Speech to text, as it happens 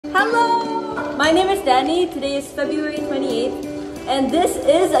Hello! My name is Dani. Today is February 28th, and this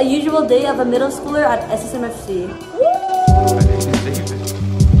is a usual day of a middle schooler at SSM-FC.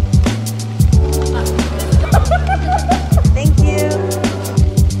 Thank you.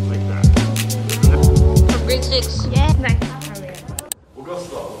 Like that. From grade 6. Yeah. Nice. We'll go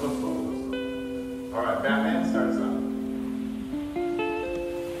slow. Alright, Batman starts out.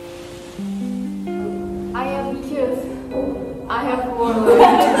 I am cute. I have one.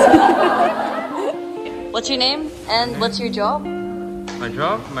 What's your name and what's your job? My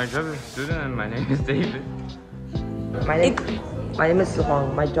job is student and my name is David. My name is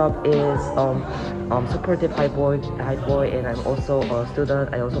Suhong. My job is supportive high boy, and I'm also a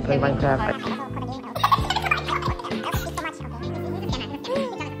student. I also play Minecraft.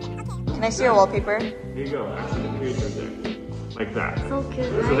 Can I see your wallpaper? Here you go. Actually, the page right there. Like that. So cute.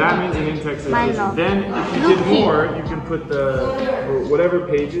 So that means an in-text citation. Then, if you did more, you can put the whatever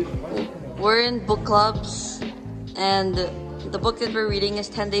pages. We're in book clubs, and the book that we're reading is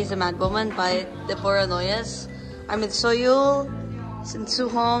 10 Days a Mad Woman by Deborah Noyes. I'm with Soyul,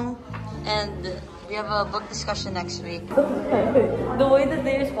 Suhong, and we have a book discussion next week. The way that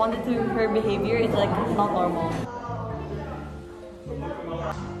they responded to her behavior is like not normal.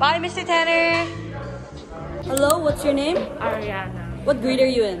 Bye, Mr. Tanner! Hello, what's your name? Ariana. What grade are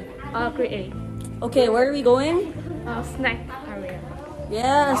you in? Grade Okay, where are we going? 8. Snack area.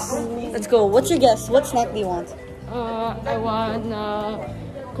 Yes! Let's go. What's your guess? What snack do you want? I want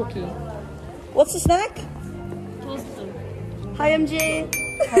cookie. What's the snack? Toast. Hi, MJ!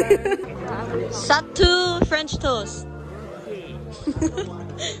 Sattu French toast.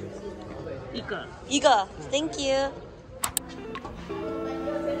 Iga. Thank you.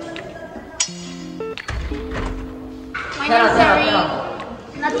 My name is Terry.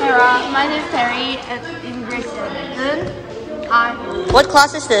 Not Tara. My name is Terry and in grade 7. Hi. What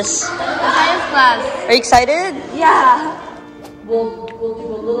class is this? Science class. Are you excited? Yeah. We'll do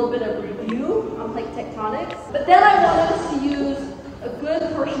a little bit of review on plate tectonics, but then I wanted us to use a good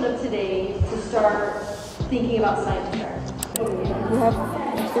portion of today to start thinking about science fair. We have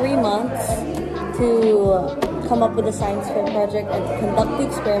 3 months to come up with a science fair project and to conduct the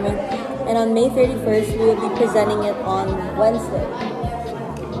experiment, and on May 31st we will be presenting it on Wednesday.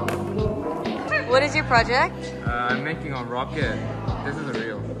 What is your project? I'm making a rocket. This is a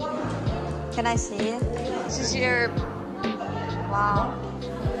real. Can I see it? This is your... Wow.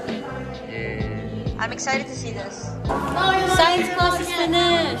 Yeah. I'm excited to see this. Science class is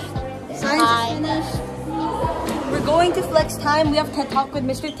finished. Science is finished. We're going to flex time. We have TED Talk with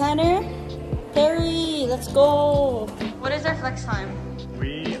Mr. Tanner. Terry, let's go. What is our flex time?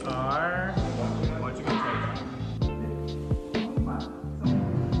 We are. What you gonna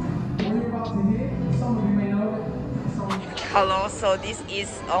Hello. So this is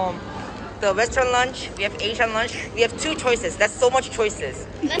the Western lunch. We have Asian lunch. We have 2 choices. That's so much choices.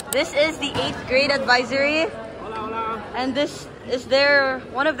 This is the 8th grade advisory. And this is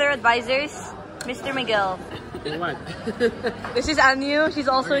one of their advisors, Mr. Miguel. What? This is Anu. She's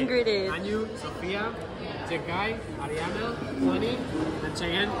also in grade 8. Anu, Sophia, Jekai, Ariana, Tony, and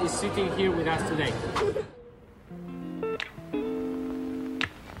Cheyenne is sitting here with us today.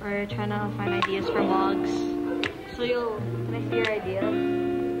 We're trying to find ideas for vlogs. So can I see your idea?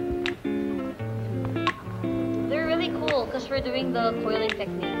 They're really cool because we're doing the coiling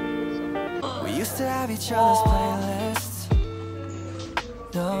technique. So. We used to have each other's playlists.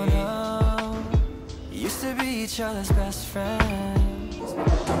 No, no. Used to be each other's best friends.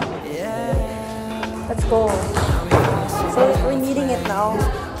 Yeah. Let's go. So we're needing it now.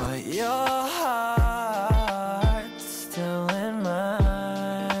 But your heart's still in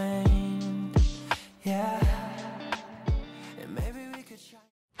mine. Yeah. And maybe we could try.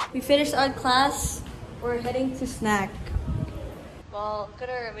 We finished art class. We're heading to snack. Wow, look at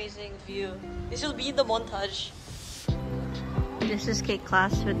our amazing view. This will be in the montage. This is cake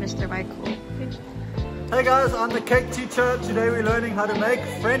class with Mr. Michael. Hey guys, I'm the cake teacher. Today we're learning how to make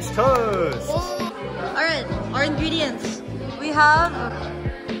French toast. Alright, our ingredients. We have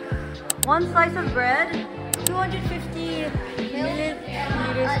 1 slice of bread, 250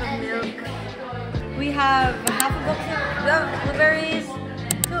 milliliters of milk. We have half a box of blueberries,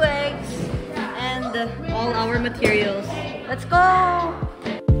 2 eggs, and all our materials. Let's go!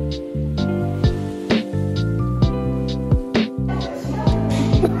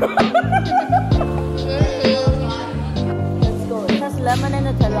 Let's go. It has lemon and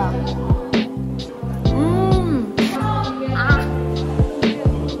Nutella.